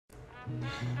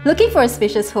Looking for a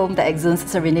spacious home that exudes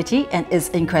serenity and is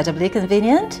incredibly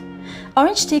convenient?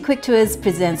 Orange Tea Quick Tours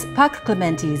presents Parc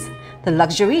Clematis, the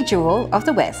luxury jewel of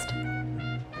the West.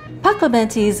 Parc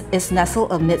Clematis is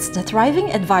nestled amidst the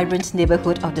thriving and vibrant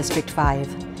neighbourhood of District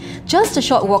 5, just a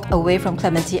short walk away from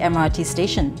Clementi MRT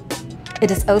station. It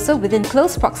is also within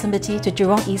close proximity to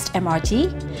Jurong East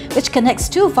MRT, which connects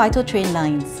two vital train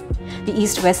lines, the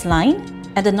East-West Line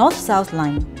and the North-South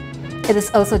Line. It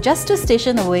is also just 2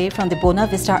 stations away from the Buona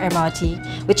Vista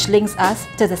MRT, which links us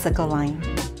to the Circle Line.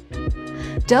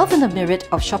 Delve in the myriad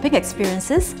of shopping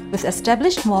experiences with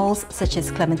established malls such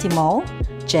as Clementi Mall,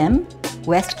 Gem,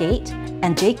 Westgate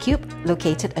and J-Cube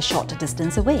located a short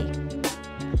distance away.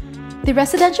 The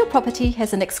residential property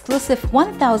has an exclusive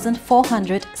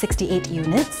 1,468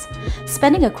 units,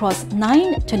 spanning across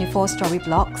 9 24-story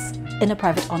blocks in a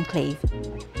private enclave.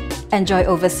 Enjoy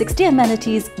over 60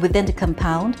 amenities within the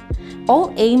compound,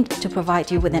 all aimed to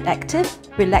provide you with an active,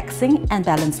 relaxing and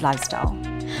balanced lifestyle.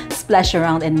 Splash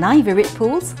around in 9 varied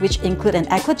pools, which include an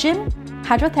aqua gym,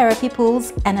 hydrotherapy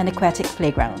pools and an aquatic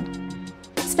playground.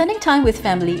 Spending time with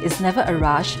family is never a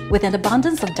rush, with an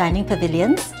abundance of dining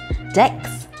pavilions,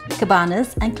 decks,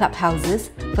 cabanas and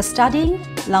clubhouses for studying,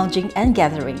 lounging and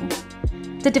gathering.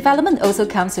 The development also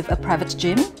comes with a private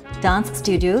gym, dance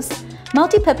studios,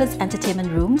 multi-purpose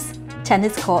entertainment rooms,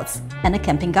 tennis courts and a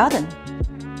camping garden.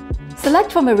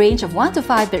 Select from a range of 1 to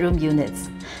 5 bedroom units,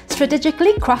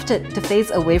 strategically crafted to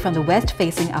face away from the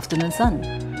west-facing afternoon sun.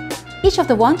 Each of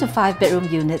the 1 to 5 bedroom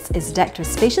units is decked with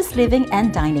spacious living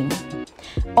and dining.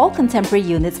 All contemporary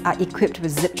units are equipped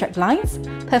with zip-track blinds,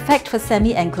 perfect for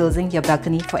semi-enclosing your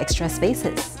balcony for extra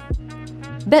spaces.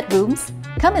 Bedrooms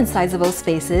come in sizable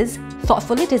spaces,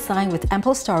 thoughtfully designed with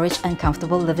ample storage and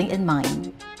comfortable living in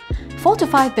mind. 4 to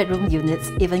 5 bedroom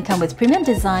units even come with premium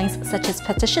designs such as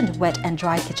partitioned wet and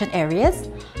dry kitchen areas,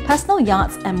 personal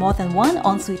yards and more than 1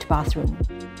 ensuite bathroom.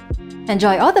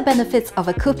 Enjoy all the benefits of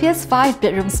a copious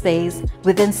 5-bedroom space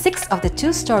within 6 of the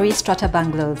 2-story strata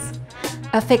bungalows,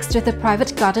 affixed with a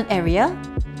private garden area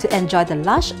to enjoy the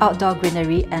lush outdoor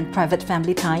greenery and private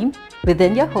family time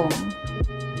within your home.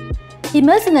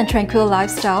 Immerse in a tranquil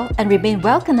lifestyle and remain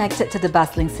well connected to the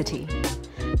bustling city.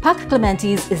 Parc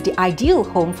Clematis is the ideal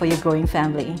home for your growing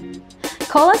family.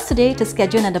 Call us today to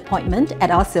schedule an appointment at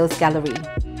our sales gallery.